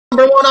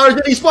number 1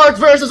 Origen Esports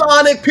versus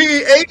Onic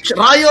PH.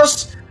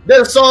 Rayos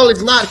Del Sol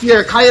is not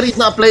here. Kyrie's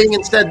not playing.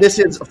 Instead, this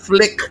is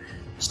Flick.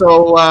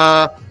 So,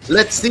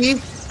 let's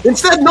see.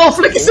 Instead, no,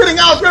 Flick is sitting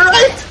out. You're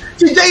right.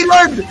 Si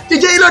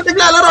J-Lord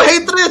naglalaro.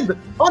 Hatred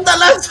on the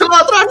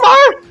Lancelot.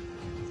 Ranmar.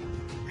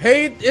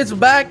 Hate is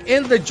back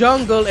in the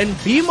jungle and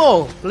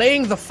BMO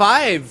playing the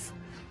 5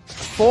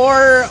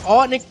 for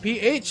Onic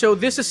PH. So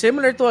this is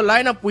similar to a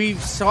lineup we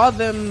saw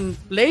them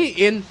play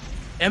in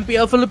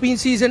MPL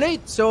Philippines Season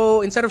 8.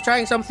 So instead of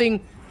trying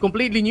something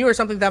completely new or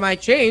something that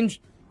might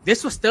change,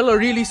 this was still a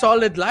really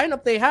solid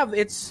lineup they have.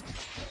 It's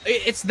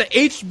the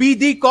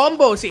HBD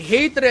combo. Si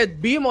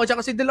Hatred, BMO,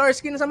 tsaka si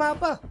Delarski na sa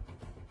mapa.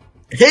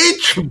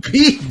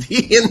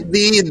 HBD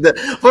indeed.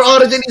 For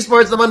Origen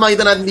Esports naman,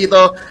 makita natin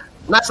dito,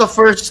 nasa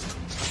first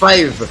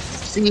 5.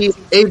 Si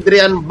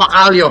Adrian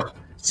Bacalio,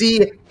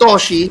 si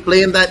Toshi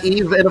playing that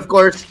Eve, and of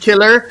course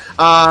Killer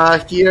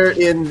here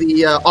in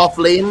the off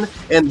lane,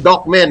 and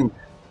Docmen.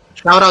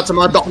 Shout out sa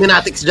mga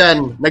Docmenatics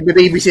dyan,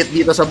 nagbe-babysit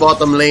dito sa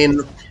bottom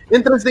lane.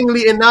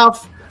 Interestingly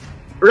enough,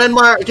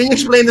 Renmar, can you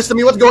explain this to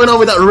me? What's going on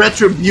with that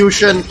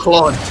Retribution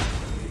Claude?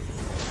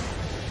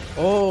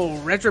 Oh,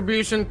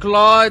 Retribution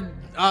Claude,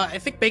 I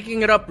think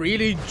picking it up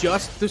really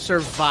just to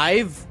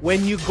survive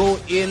when you go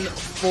in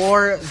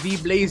for the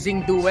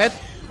Blazing Duet.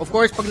 Of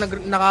course, pag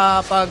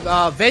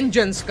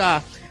Vengeance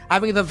ka,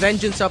 having the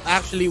Vengeance up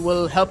actually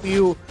will help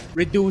you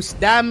reduce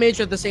damage.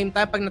 At the same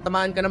time, pag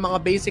natamaan ka ng mga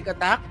basic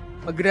attack,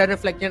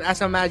 magre-reflect yan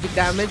as a magic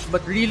damage.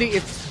 But really,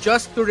 it's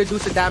just to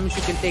reduce the damage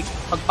you can take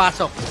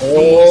pagpasok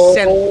the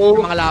set ng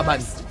mga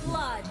laban.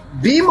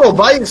 BMO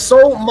buying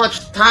so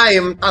much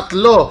time,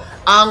 tatlo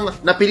ang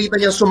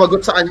napilitan niyang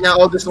sumagot sa kanya.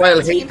 All this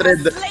while,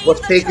 Hatred was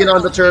taking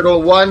on the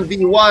turtle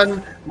 1v1.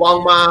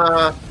 Mukhang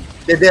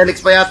ma-dedelix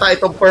pa yata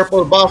itong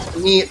purple buff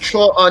ni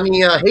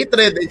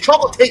Hatred. And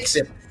Choco takes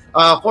it.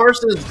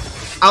 Forces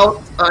out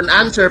an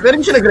answer, pero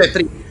hindi siya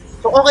nag-retreat.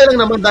 So okay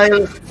lang naman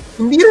dahil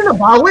hindi rin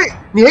nabawi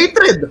ni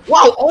Hatred.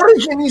 Wow,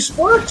 Origen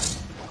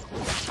Esports!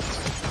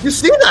 You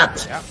see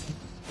that? Yeah.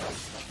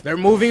 They're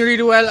moving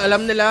really well.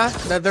 Alam nila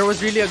that there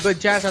was really a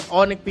good chance at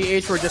Onic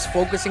PH were just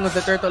focusing on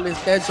the turtle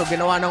instead. So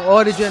ginawa ng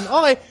Origen,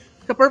 okay,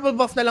 the purple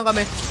buff na lang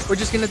kami. We're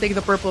just gonna take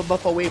the purple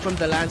buff away from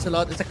the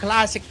Lancelot. It's a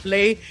classic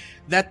play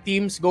that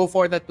teams go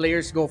for, that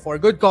players go for.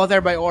 Good call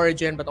there by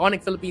Origen, but Onic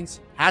Philippines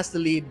has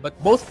the lead. But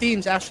both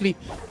teams actually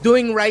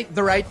doing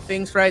the right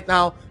things right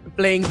now,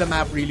 playing the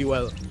map really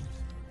well.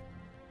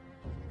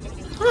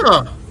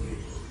 Huh.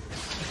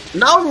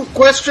 Now I'm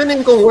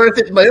questioning kung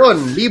worth it ba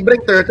yun.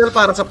 Libreng turtle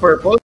para sa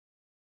purple.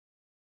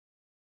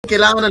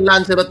 Kailangan ng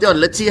Lancelot yun.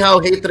 Let's see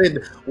how Hatred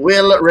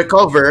will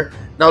recover.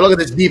 Now look at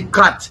this deep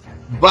cut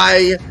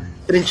by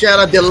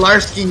Trinchera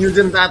Delarski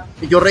using that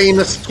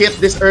Uranus kit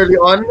this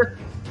early on.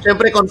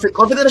 Siyempre,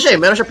 confident na siya eh.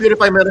 Meron siya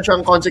Purify, meron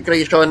siyang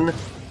Consecration.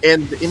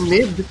 And in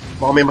mid,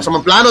 baka may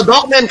masamang plano.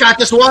 Docman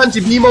catches one.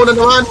 Si BMO na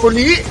naman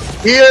muli.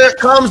 Here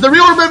comes the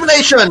real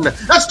revelation.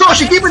 That's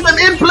Toshi keeping them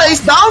in place.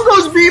 Down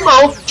goes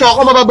BMO.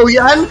 Choco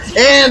mababawian.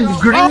 And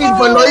Green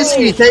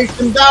Valoisky takes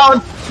him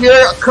down.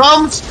 Here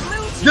comes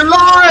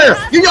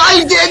Delar! Yun yung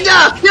idea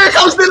niya! Here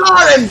comes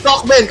Delar! And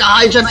Docman,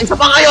 kakain siya ng isa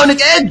pang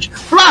Ionic Edge!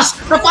 Plus,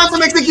 the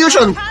Phantom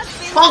Execution!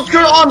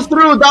 Conquer on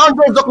through, down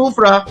goes the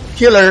Kufra.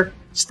 Killer,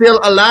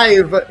 still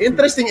alive.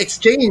 Interesting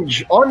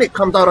exchange. Onic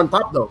comes out on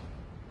top though.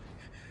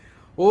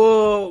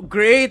 Oh,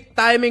 great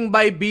timing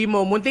by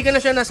BMO. Munti ka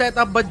na siya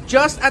na-set up, but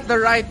just at the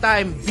right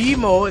time,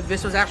 BMO,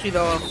 this was actually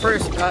the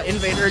first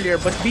invade earlier,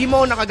 but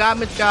BMO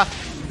nakagamit ka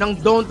ng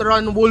Don't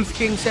Run Wolf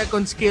King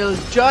second skill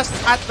just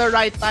at the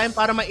right time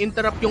para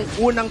ma-interrupt yung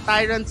unang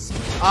Tyrant's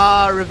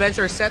revenge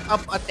or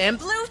setup attempt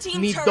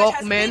ni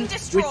Docmen,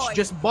 which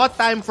just bought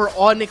time for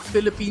Onic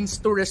Philippines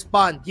to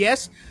respond.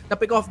 Yes,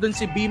 na-pick off dun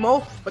si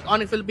BMO, but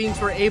Onic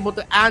Philippines were able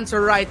to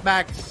answer right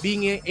back,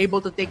 being able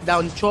to take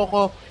down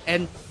Choco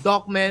and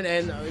Docmen,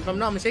 and if I'm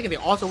not mistaken,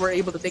 they also were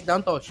able to take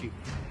down Toshi.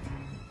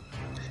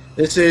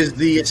 This is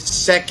the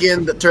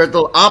second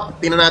turtle up.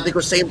 Tingnan natin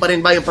kung same pa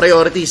rin ba yung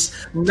priorities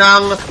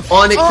ng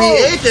Onic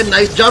PH. And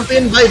nice jump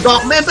in by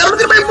Docman. Pero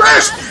hindi may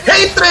burst!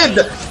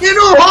 Hatred!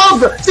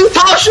 Inuhog si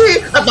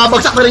Toshi! At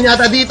babagsak na rin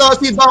yata dito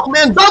si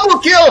Docman. Double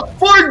kill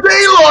for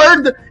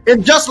Daylord!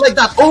 And just like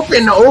that,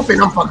 open na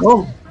open ang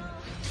pagong.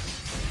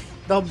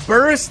 The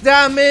burst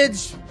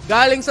damage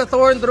galing sa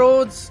Thorned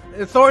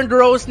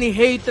Rose ni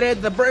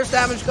Hatred. The burst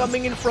damage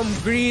coming in from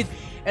Greed.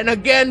 And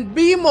again,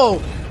 BMO!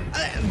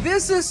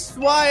 This is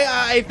why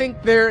I think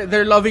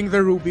they're loving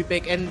the Ruby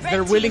pick and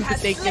they're willing to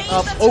take it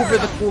up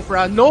over the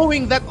Kufra,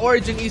 knowing that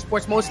Origen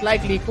Esports most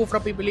likely Kufra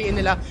pipiliin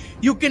nila.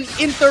 You can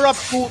interrupt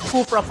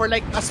Kufra for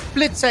like a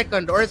split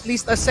second or at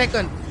least a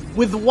second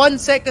with 1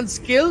 second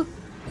skill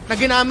na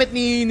ginamit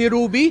ni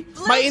Ruby.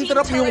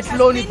 Ma-interrupt yung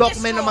flow ni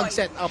Docman na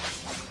mag-set up.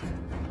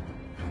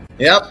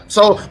 Yep.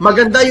 So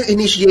maganda yung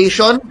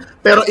initiation,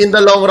 pero in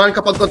the long run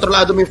kapag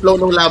kontrolado mo yung flow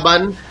ng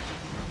laban,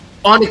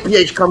 Onic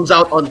PH comes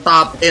out on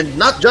top, and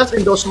not just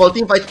in those small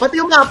team fights, pati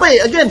yung mapa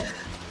eh. Again,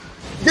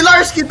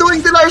 Delarski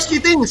doing Delarski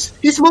things.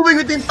 He's moving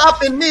between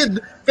top and mid.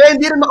 Kaya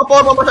hindi rin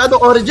makaporma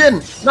masyado Origen.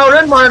 Now,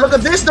 Renmar, look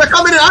at this. They're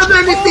coming in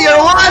underneath tier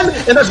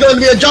 1. And there's going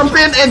to be a jump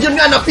in. And yun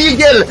nga,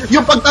 napigil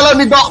yung pagtalo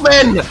ni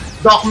Docman.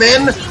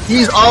 Docman,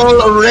 he's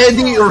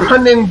already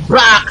running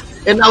back.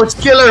 And now it's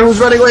Killer who's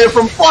running away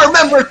from 4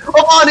 members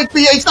of Onic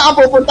PH. Saan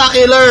pupunta,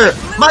 Killer?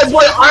 My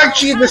boy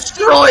Archie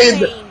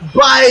destroyed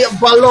by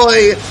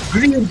Baloy.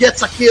 Green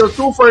gets a kill.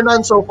 2 for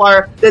none so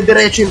far.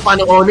 Dediretsin pa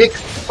ng Onic.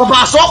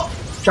 Papasok.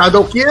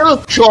 Shadow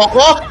kill.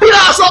 Choco.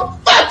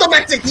 Pinasok. Phantom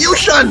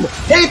execution.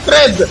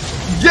 Hatred.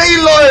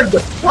 J-Lord.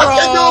 What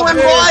you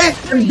doing, boy?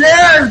 And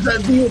there's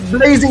the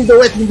blazing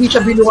duet. Hindi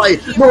siya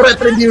binuhay. No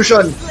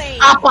retribution.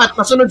 4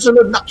 na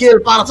sunod-sunod na kill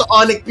para sa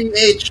Onic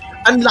PH.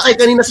 Ang laki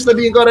kanina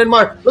sasabihin ko,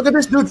 Renmar. Look at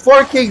this dude.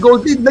 4K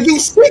gold lead. Naging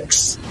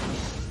 6.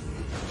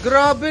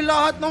 Grabe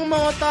lahat ng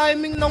mga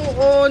timing ng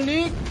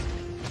Onic.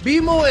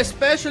 Bimo,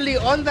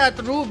 especially on that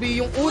Ruby,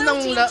 yung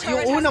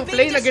unang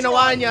play na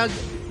ginawa niya,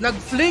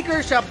 nag-flicker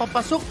siya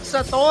papasok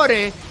sa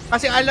Torre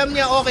kasi alam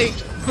niya, okay,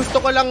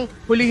 gusto ko lang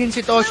hulihin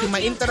si Toshi,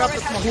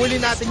 ma-interrupt at mahuli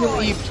natin yung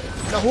Eve.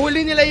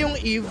 Nahuli nila yung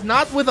Eve,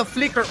 not with a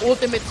flicker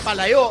ultimate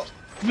palayo.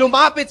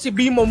 Lumapit si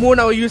Bimo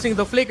muna using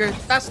the flicker,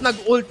 tas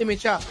nag-ultimate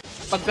siya.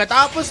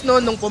 Pagkatapos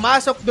nun, nung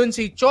pumasok dun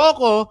si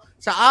Choco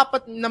sa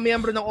 4 na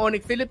miyembro ng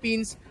Onic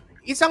Philippines,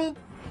 isang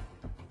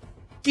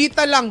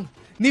kita lang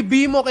ni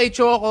Bimo kay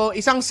Choco,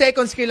 isang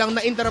seconds kill lang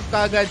na-interrupt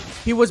kagad.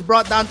 He was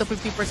brought down to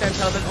 50%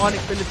 health and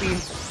Onic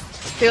Philippines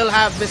still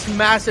have this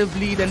massive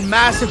lead and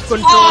massive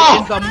control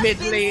in the mid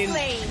lane.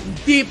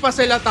 Hindi pa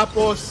sila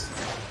tapos.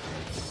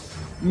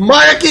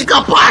 Marky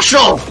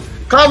Capascio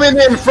coming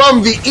in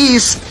from the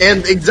east,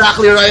 and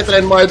exactly right,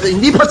 Renmar,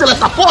 hindi pa sila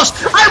tapos.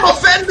 I'm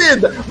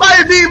offended by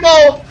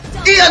Bimo.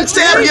 Ian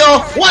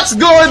Serio, what's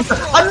good?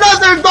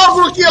 Another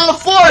double kill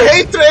for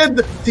Hatred.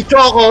 Si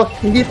Choco,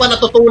 hindi pa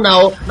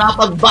natutunaw,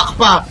 napag-back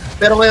pa.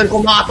 Pero ngayon,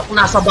 kumatok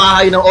na sa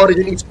bahay ng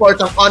Origen Esports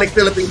ang Onic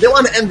Philippines. They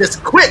want to end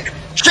this quick.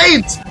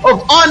 Shades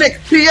of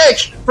Onic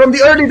PH from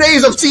the early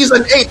days of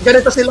Season 8.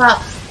 Ganito sila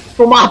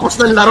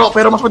tumapos ng laro,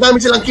 pero mas madami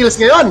silang kills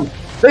ngayon.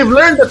 They've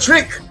learned the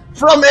trick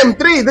from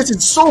M3. This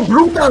is so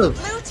brutal.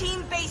 Blue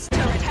team base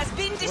turret has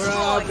been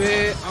destroyed.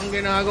 Grabe ang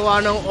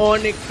ginagawa ng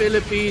Onic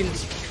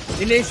Philippines.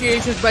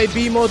 Initiations by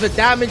Bimo, the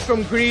damage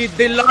from Greed,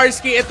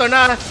 Delarski, ito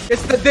na.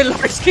 It's the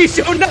Delarski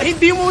show na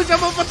hindi mo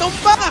siya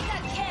mapatumba.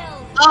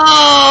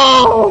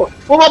 Oh!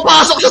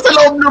 Pumapasok siya sa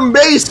loob ng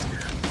base.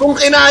 Kung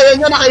kinaya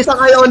niya, nakaisang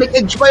Ionic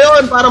Edge pa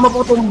yon para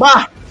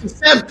maputumba.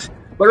 Except,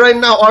 but right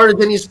now,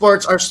 Origen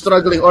Esports are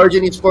struggling.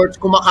 Origen Esports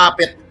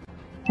kumakapit.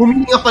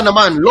 Huminga pa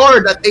naman.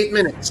 Lord at 8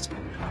 minutes.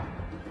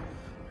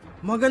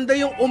 Maganda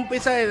yung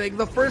umpisa eh. Like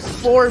the first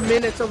 4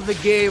 minutes of the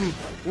game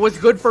was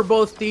good for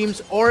both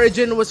teams.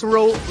 Origen was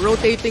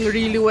rotating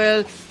really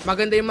well.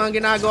 Maganda yung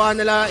mga ginagawa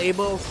nila.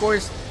 Able, of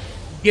course,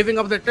 giving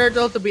up the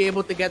turtle to be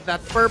able to get that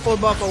purple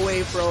buff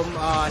away from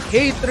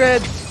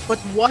Hatred.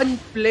 But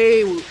one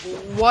play,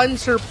 one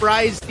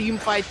surprise team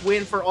fight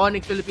win for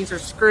Onic Philippines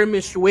or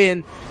skirmish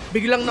win.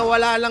 Biglang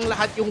nawala lang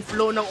lahat yung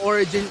flow ng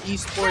Origen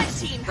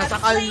Esports.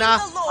 Nasakal na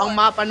ang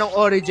mapa ng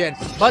Origen.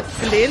 But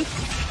Clint,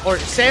 or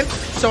Sent,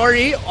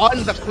 sorry,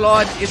 on the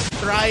Claude is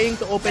trying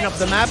to open up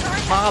the map.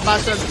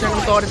 Makakabasa siya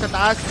ng Torre sa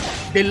taas.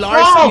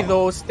 Delarski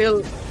though,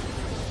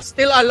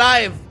 still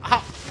alive.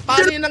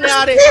 Paano yung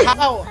nangyari?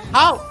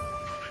 How?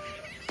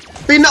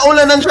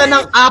 Pinaulanan siya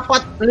ng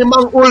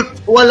 4-5 ult.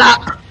 Wala.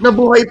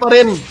 Nabuhay pa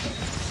rin.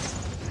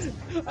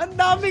 Ang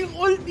daming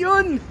ult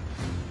yun.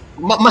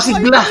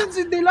 Masigla.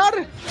 Si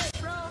Delar.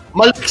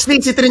 Maliksi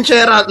si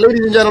Trinchera.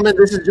 Ladies and gentlemen,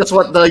 this is just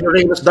what the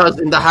Uranus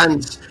does in the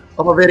hands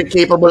of a very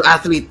capable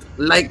athlete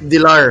like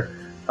Delar.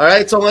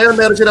 Alright, so ngayon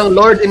meron silang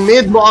Lord in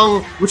mid.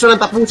 Mukhang gusto lang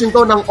tapusin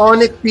to ng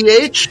Onic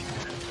PH.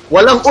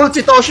 Walang ult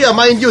si Toshi,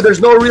 mind you,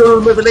 there's no real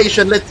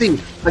revelation. Let's see.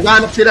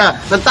 Naghanap sila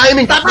ng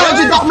timing. Tatawag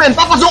si Docman.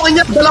 Papasukin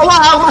niya. Dalawa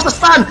ang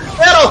masastan.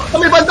 Pero sa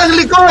may bandang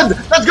likod,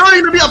 that's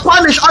going to be a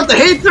punish onto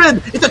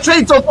Hatred. It's a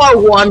trade so far.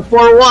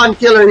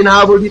 1-for-1. Killer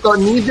hinahabol dito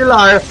ni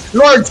Delar.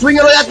 Lord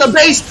swinging away at the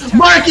base.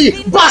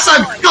 Marky,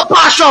 basag,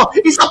 Capascio.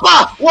 Isa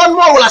pa. One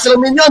more. Wala silang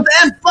minions.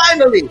 And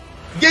finally,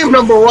 game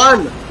number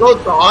 1 goes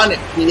to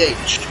Onic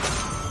PH.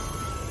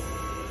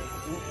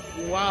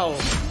 Wow.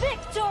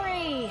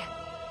 Victory!